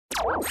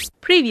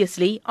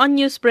Previously on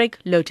Newsbreak,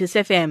 Lotus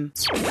FM.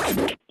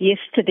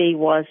 Yesterday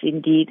was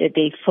indeed a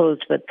day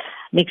filled with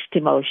mixed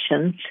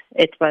emotions.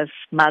 It was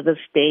Mother's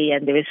Day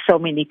and there were so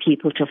many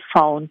people to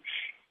phone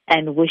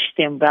and wish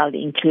them well,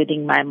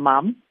 including my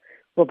mom,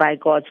 who by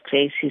God's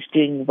grace is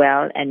doing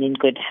well and in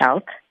good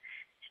health.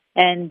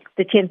 And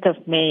the 10th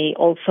of May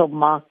also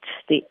marked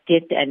the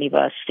death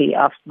anniversary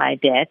of my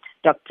dad,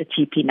 Dr.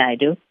 TP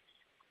Naidoo,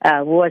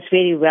 who was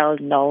very well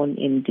known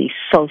in the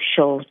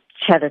social,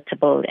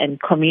 charitable and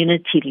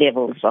community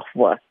levels of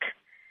work.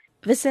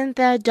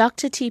 Vasantha,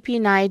 Dr. TP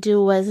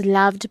Naidoo was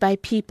loved by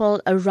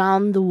people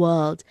around the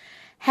world.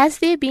 Has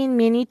there been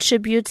many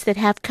tributes that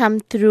have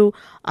come through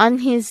on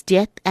his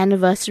death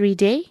anniversary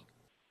day?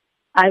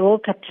 I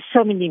woke up to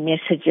so many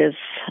messages.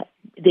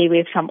 They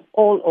were from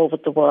all over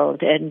the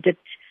world, and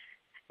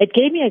it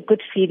gave me a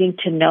good feeling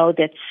to know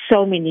that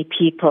so many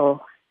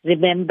people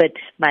remembered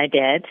my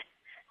dad,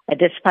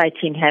 despite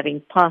him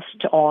having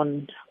passed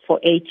on for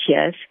 8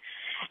 years.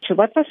 So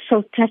what was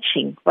so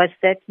touching was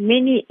that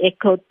many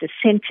echoed the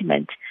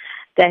sentiment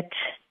that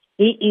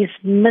he is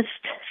missed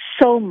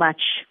so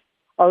much,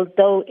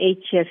 although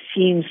 8 years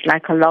seems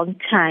like a long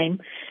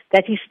time,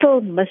 that he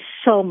still missed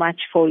so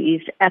much for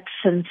his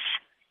absence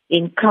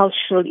in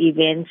cultural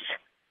events,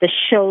 the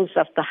shows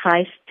of the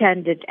high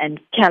standard and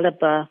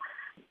caliber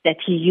that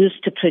he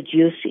used to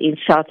produce in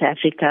South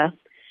Africa.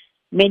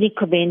 Many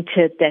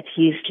commented that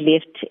he's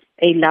left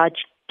a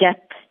large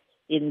gap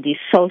in the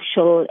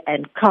social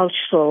and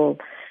cultural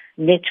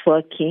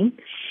networking.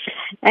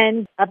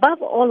 And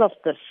above all of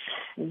this,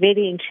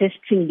 very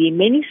interestingly,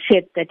 many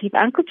said that if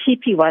Uncle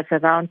TP was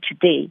around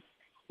today,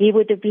 he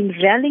would have been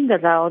rallying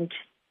around,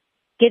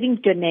 getting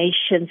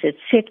donations,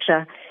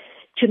 etc.,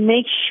 to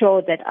make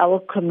sure that our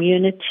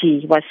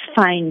community was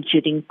fine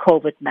during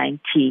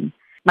COVID-19.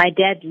 My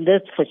dad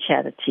lived for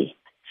charity.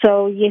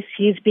 So yes,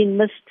 he's been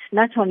missed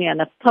not only on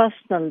a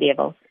personal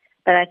level,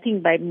 but I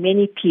think by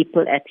many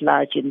people at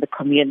large in the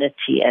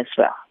community as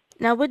well.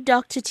 Now, with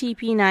Dr.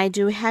 TP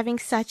Naidoo having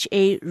such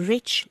a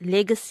rich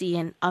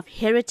legacy of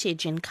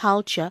heritage and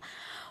culture,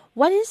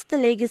 what is the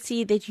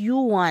legacy that you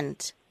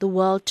want the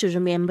world to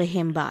remember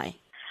him by?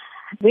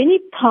 When he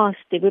passed,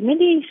 there were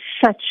many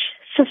such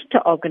sister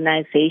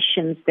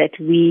organizations that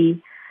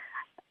we,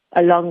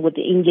 along with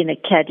the Indian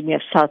Academy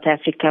of South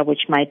Africa,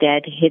 which my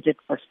dad headed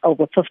for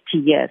over 50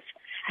 years,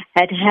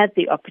 had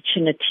the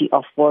opportunity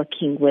of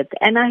working with.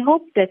 And I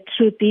hope that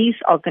through these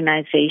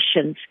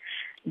organizations,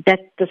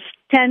 that the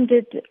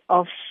standard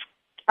of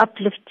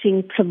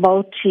uplifting,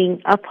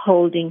 promoting,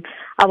 upholding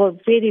our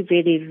very,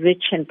 very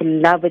rich and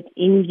beloved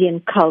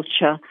Indian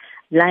culture,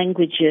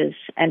 languages,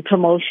 and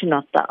promotion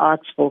of the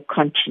arts will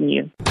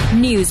continue.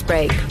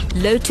 Newsbreak,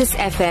 Lotus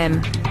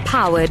FM,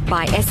 powered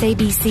by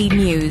SABC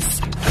News.